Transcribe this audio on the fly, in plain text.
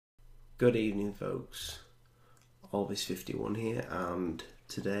Good evening, folks. Alvis51 here, and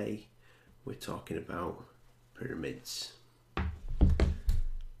today we're talking about pyramids.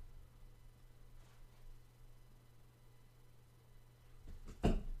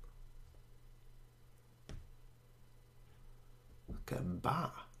 Like a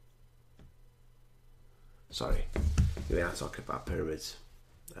bat. Sorry, we are talking about pyramids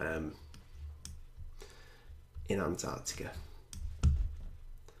in Antarctica.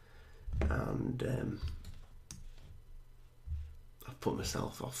 And I've put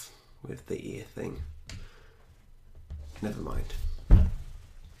myself off with the ear thing. Never mind.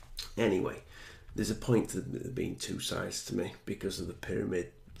 Anyway, there's a point to there being two sides to me because of the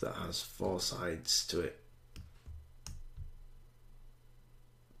pyramid that has four sides to it.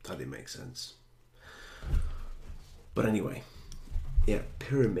 That didn't make sense. But anyway, yeah,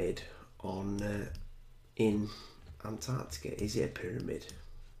 pyramid on in Antarctica. Is it a pyramid?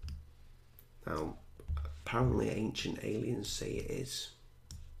 Now, apparently ancient aliens say it is.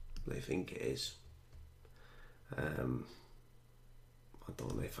 They think it is. I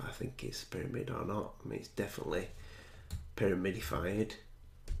don't know if I think it's a pyramid or not. I mean, it's definitely pyramidified,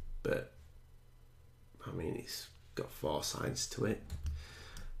 but I mean, it's got four sides to it.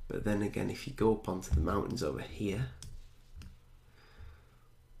 But then again, if you go up onto the mountains over here,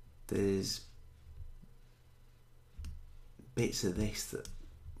 there's bits of this that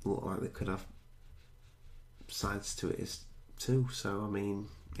look like they could have sides to it too. So I mean,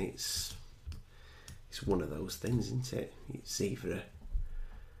 it's one of those things, isn't it? It's either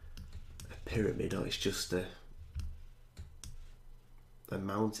a pyramid or it's just a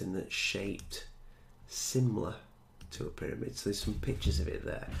mountain that's shaped similar to a pyramid. So there's some pictures of it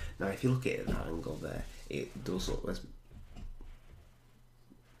there. Now if you look at it at that angle there, it does look like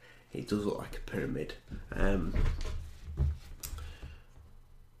a pyramid.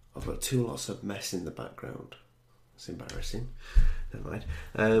 I've got two lots of mess in the background. It's embarrassing. Never mind.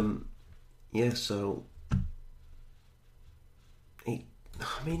 Yeah, so it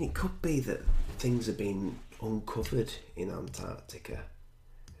could be that things are being uncovered in Antarctica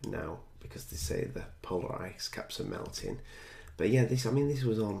now because they say the polar ice caps are melting. But yeah, this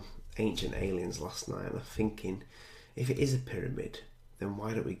was on Ancient Aliens last night, and I'm thinking, if it is a pyramid, then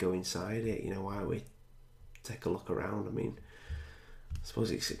why don't we go inside it? You know, why don't we take a look around? I mean, I suppose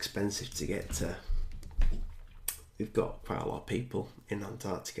it's expensive to get to. We've got quite a lot of people in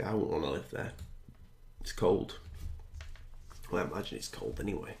Antarctica. I wouldn't want to live there. It's cold. Well, I imagine it's cold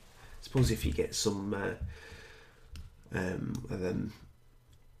anyway. I suppose if you get some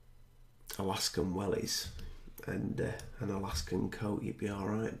Alaskan wellies and an Alaskan coat, you'd be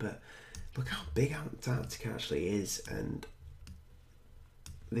alright. But look how big Antarctica actually is, and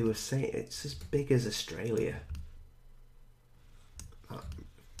they were saying it's as big as Australia.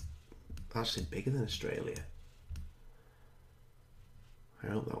 Actually bigger than Australia. I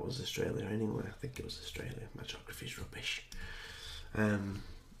hope that was Australia anyway. I think it was Australia. My geography's rubbish. But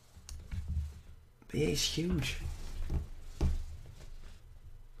yeah, it's huge.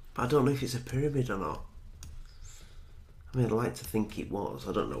 But I don't know if it's a pyramid or not. I mean, I'd like to think it was.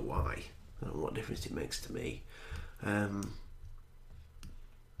 I don't know why. I don't know what difference it makes to me. But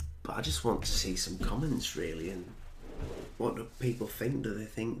I just want to see some comments, really, and what do people think? Do they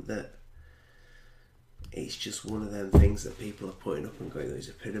think that it's just one of them things that people are putting up and going, there's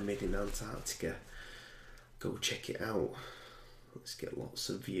a pyramid in Antarctica, go check it out? Let's get lots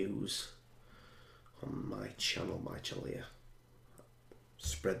of views on my channel here.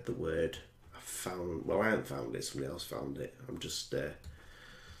 Spread the word. I haven't found it, somebody else found it. I'm just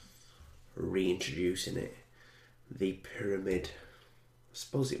reintroducing it. The pyramid. I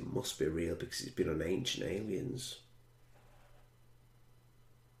suppose it must be real because it's been on Ancient Aliens.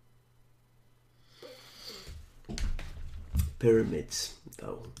 Pyramids,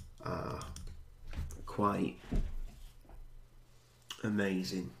 though, are quite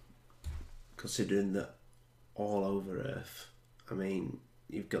amazing, considering that all over Earth. I mean,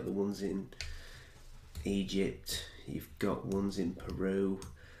 you've got the ones in Egypt, you've got ones in Peru,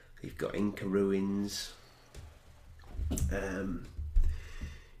 you've got Inca ruins,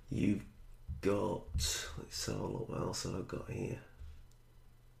 you've got, let's have a look what else I've got here.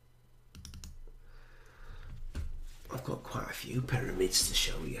 I've got quite a few pyramids to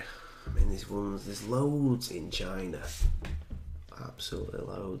show you. I mean, there's loads in China. Absolutely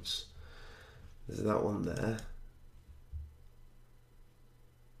loads. There's that one there.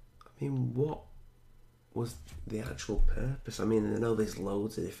 I mean, what was the actual purpose? I mean, I know there's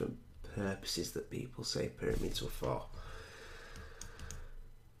loads of different purposes that people say pyramids were for.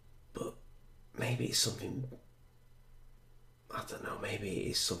 But maybe it's something, I I don't know, maybe it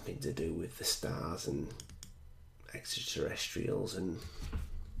is something to do with the stars and extraterrestrials and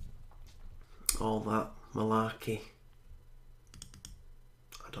all that malarkey.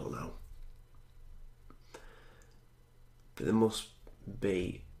 I don't know. But there must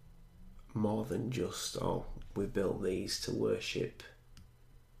be more than just, oh, we built these to worship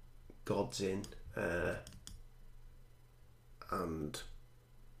gods in, and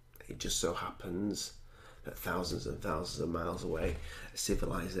it just so happens that thousands and thousands of miles away, a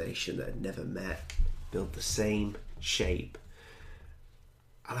civilization that had never met built the same shape.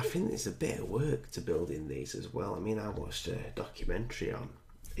 And I think there's a bit of work to building these as well. I mean, I watched a documentary on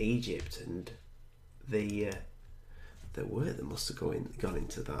Egypt and the work that must have gone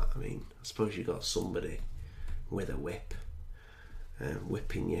into that. I mean, I suppose you got somebody with a whip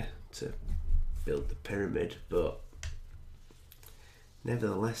whipping you to build the pyramid, but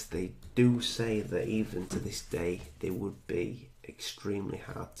nevertheless they do say that even to this day they would be extremely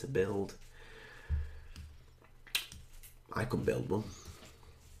hard to build. I could build one.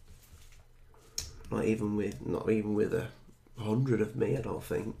 Not even with 100 of me, I don't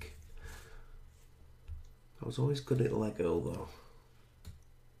think. I was always good at Lego though.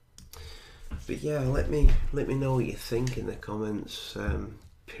 But yeah, let me know what you think in the comments.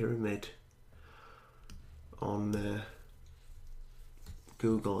 Pyramid on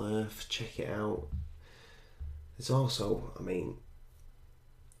Google Earth, check it out. It's also, I mean,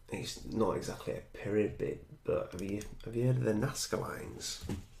 it's not exactly a pyramid, but have you heard of the Nazca lines?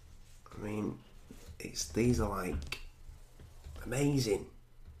 I mean, these are like amazing.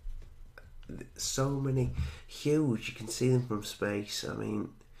 So many, huge. You can see them from space. I mean,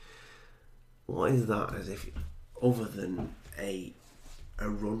 what is that? As if, other than a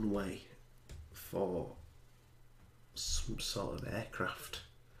runway for some sort of aircraft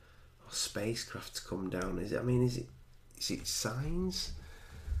or spacecraft to come down. Is it? I mean, is it signs?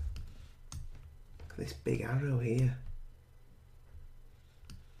 This big arrow here.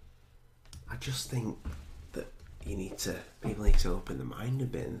 I just think that people need to open their mind a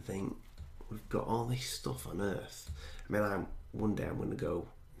bit and think, we've got all this stuff on Earth. I mean, one day I'm going to go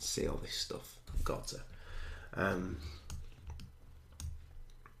and see all this stuff. I've got to.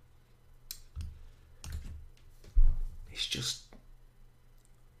 It's just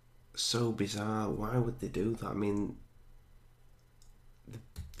so bizarre. Why would they do that? I mean,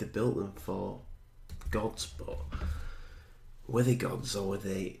 they built them for gods, but were they gods or were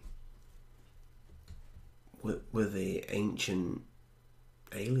they ancient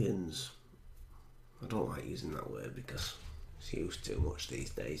aliens? I don't like using that word because it's used too much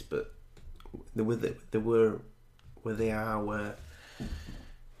these days, but were they our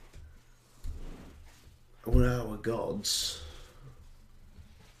gods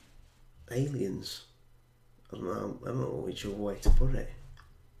aliens? I don't know which other way to put it.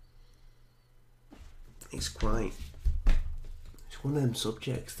 It's one of them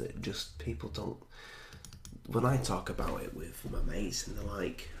subjects that just people don't. When I talk about it with my mates and they're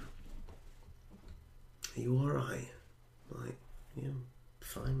like, "Are you alright?" I'm like, "Yeah,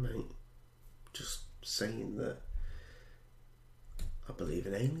 fine, mate. Just saying that I believe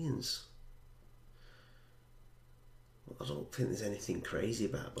in aliens." I don't think there's anything crazy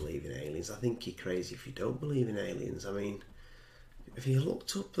about believing in aliens. I think you're crazy if you don't believe in aliens. I mean, if you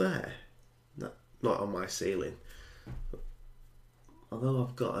looked up there, not on my ceiling, although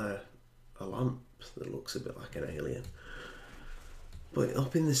I've got a lamp that looks a bit like an alien, but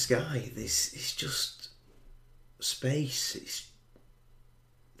up in the sky, it's just space. It's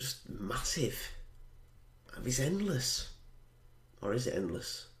just massive. It's endless. Or is it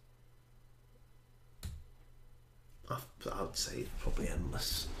endless? I'd say probably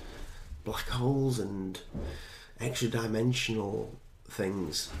endless. Black holes and extra dimensional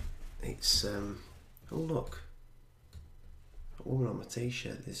things. It's oh look, a woman on my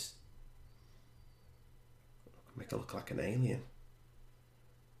t-shirt. This make her look like an alien.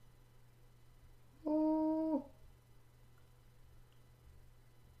 Oh.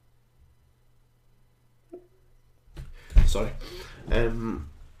 Sorry.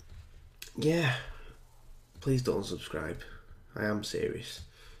 Yeah. Please don't subscribe. I am serious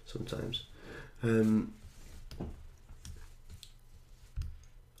sometimes. I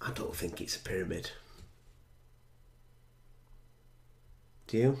don't think it's a pyramid.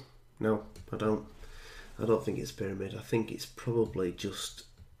 Do you? No, I don't. I don't think it's a pyramid. I think it's probably just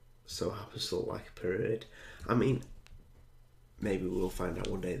so happens to look like a pyramid. I mean, maybe we'll find out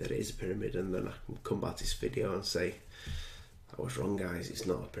one day that it is a pyramid, and then I can come back to this video and say, I was wrong, guys. It's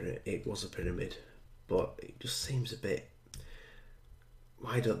not a pyramid. It was a pyramid. But it just seems a bit.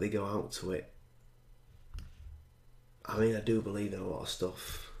 Why don't they go out to it I mean, I do believe in a lot of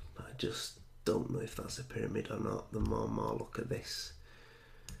stuff, but I just don't know if that's a pyramid or not. The more and more I look at this,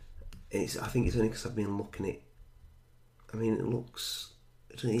 I think it's only because I've been looking at. I mean,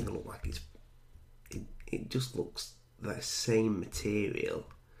 it doesn't even look like it's. It just looks like the same material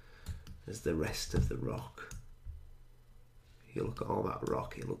as the rest of the rock. If you look at all that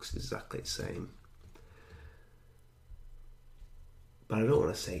rock, it looks exactly the same. But I don't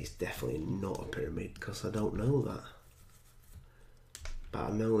want to say it's definitely not a pyramid because I don't know that. But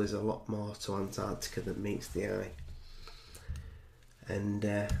I know there's a lot more to Antarctica than meets the eye. And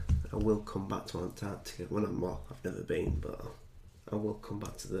I will come back to Antarctica. I've never been, but I will come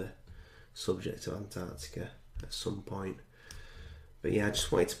back to the subject of Antarctica at some point. But yeah, I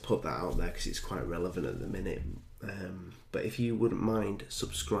just wanted to put that out there because it's quite relevant at the minute. But if you wouldn't mind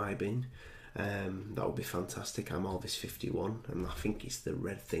subscribing, that would be fantastic. I'm Alvis 51, and I think it's the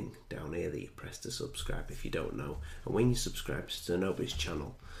red thing down here that you press to subscribe if you don't know. And when you subscribe to somebody's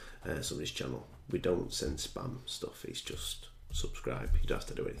channel, we don't send spam stuff. It's just subscribe. You don't have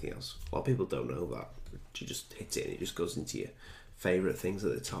to do anything else. A lot of people don't know that. You just hit it and it just goes into your favourite things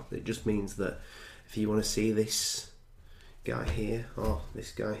at the top. It just means that if you want to see this guy here or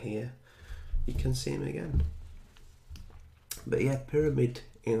this guy here, you can see him again. But yeah, pyramid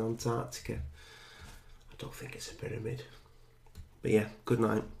in Antarctica. I don't think it's a pyramid. But yeah, good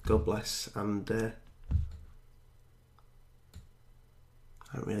night, God bless, and I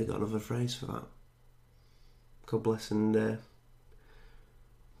haven't really got another phrase for that. God bless, and man,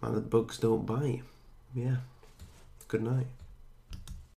 the bugs don't bite. Yeah, good night.